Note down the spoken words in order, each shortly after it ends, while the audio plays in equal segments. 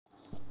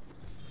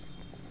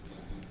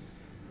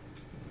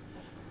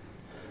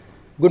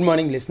Good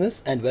morning,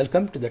 listeners, and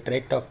welcome to the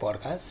Trade Talk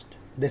podcast.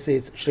 This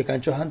is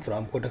Shrikant Chouhan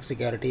from Kotak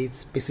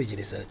Securities PCG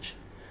Research.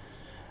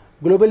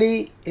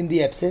 Globally, in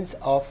the absence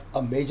of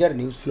a major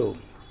news flow,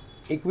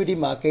 equity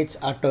markets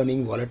are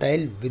turning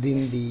volatile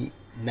within the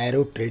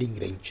narrow trading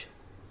range.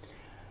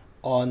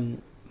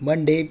 On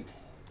Monday,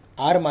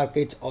 our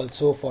markets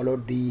also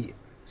followed the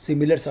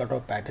similar sort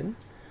of pattern.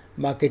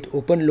 Market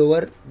opened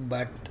lower,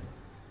 but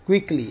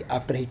quickly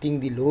after hitting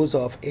the lows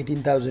of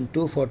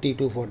 18,240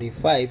 to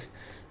 45,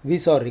 we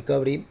saw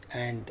recovery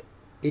and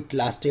it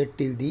lasted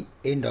till the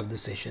end of the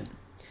session.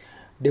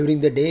 During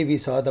the day, we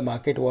saw the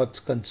market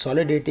was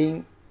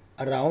consolidating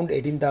around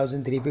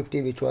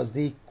 18,350, which was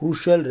the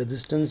crucial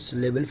resistance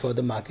level for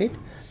the market.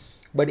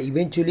 But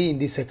eventually, in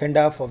the second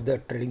half of the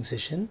trading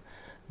session,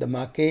 the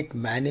market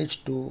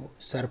managed to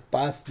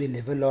surpass the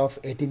level of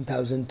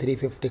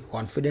 18,350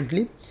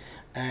 confidently,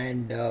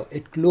 and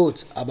it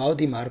closed above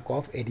the mark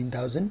of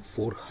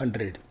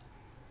 18,400.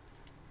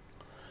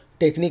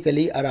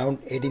 Technically, around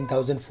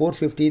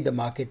 18,450 the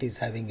market is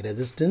having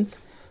resistance.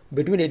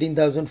 Between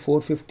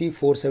 18,450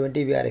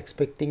 470 we are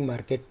expecting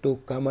market to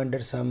come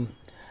under some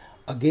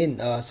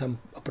some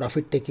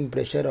profit taking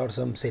pressure or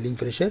some selling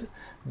pressure,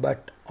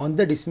 but on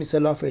the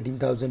dismissal of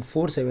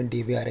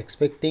 18,470 we are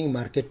expecting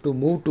market to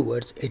move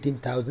towards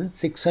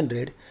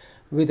 18,600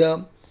 with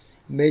a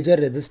major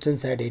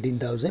resistance at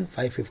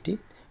 18,550,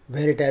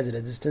 where it has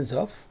resistance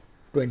of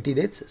 20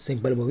 days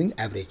simple moving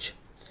average.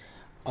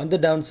 On the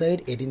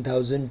downside,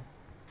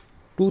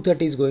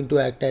 18,230 is going to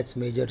act as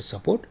major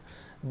support,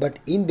 but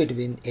in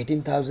between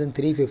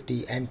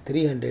 18,350 and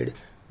 300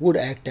 would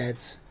act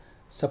as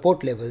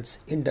support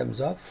levels in terms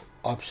of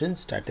option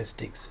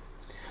statistics.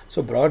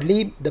 So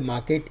broadly, the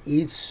market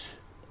is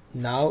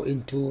now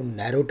into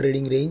narrow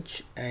trading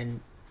range,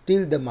 and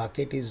till the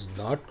market is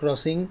not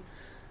crossing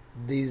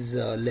these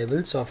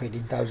levels of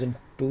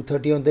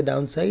 18,230 on the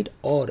downside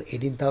or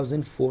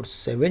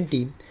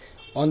 18,470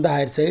 on the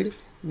higher side,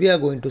 we are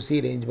going to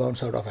see range bound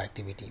sort of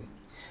activity.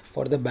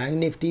 For the bank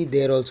nifty,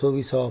 there also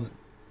we saw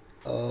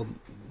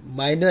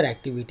minor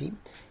activity.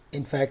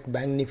 In fact,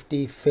 bank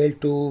nifty failed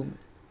to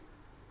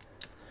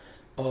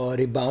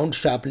rebound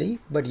sharply,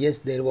 but yes,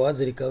 there was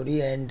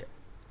recovery, and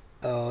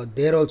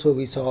there also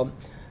we saw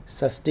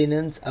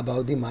sustenance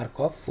above the mark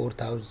of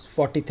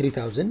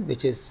 43,000,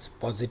 which is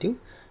positive.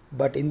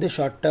 But in the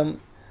short term,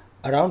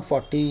 around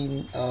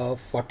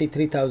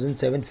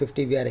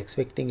 43,750 we are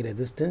expecting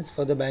resistance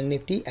for the bank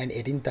nifty, and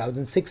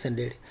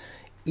 18,600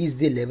 is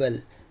the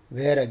level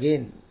where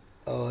again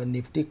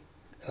nifty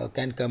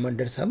can come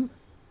under some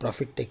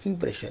profit taking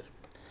pressure.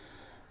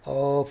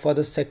 For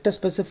the sector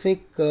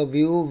specific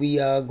view, we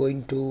are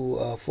going to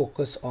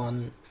focus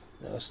on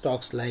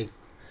stocks like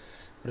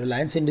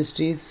Reliance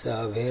Industries,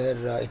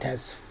 where it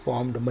has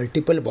formed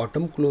multiple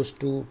bottom close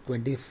to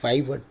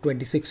 25 or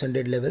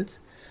 2600 levels.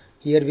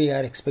 Here we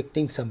are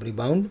expecting some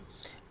rebound.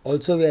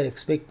 Also, we are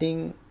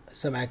expecting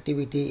some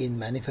activity in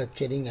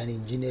manufacturing and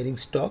engineering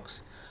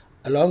stocks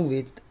along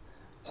with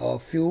a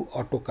few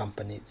auto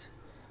companies.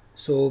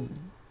 So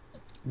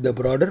the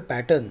broader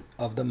pattern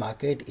of the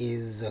market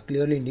is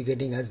clearly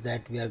indicating us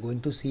that we are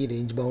going to see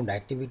range bound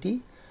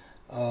activity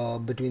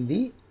between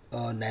the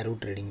narrow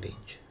trading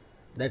range.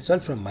 That's all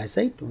from my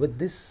side. With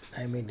this,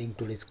 I am ending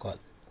today's call.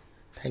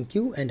 Thank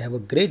you and have a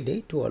great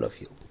day to all of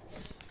you.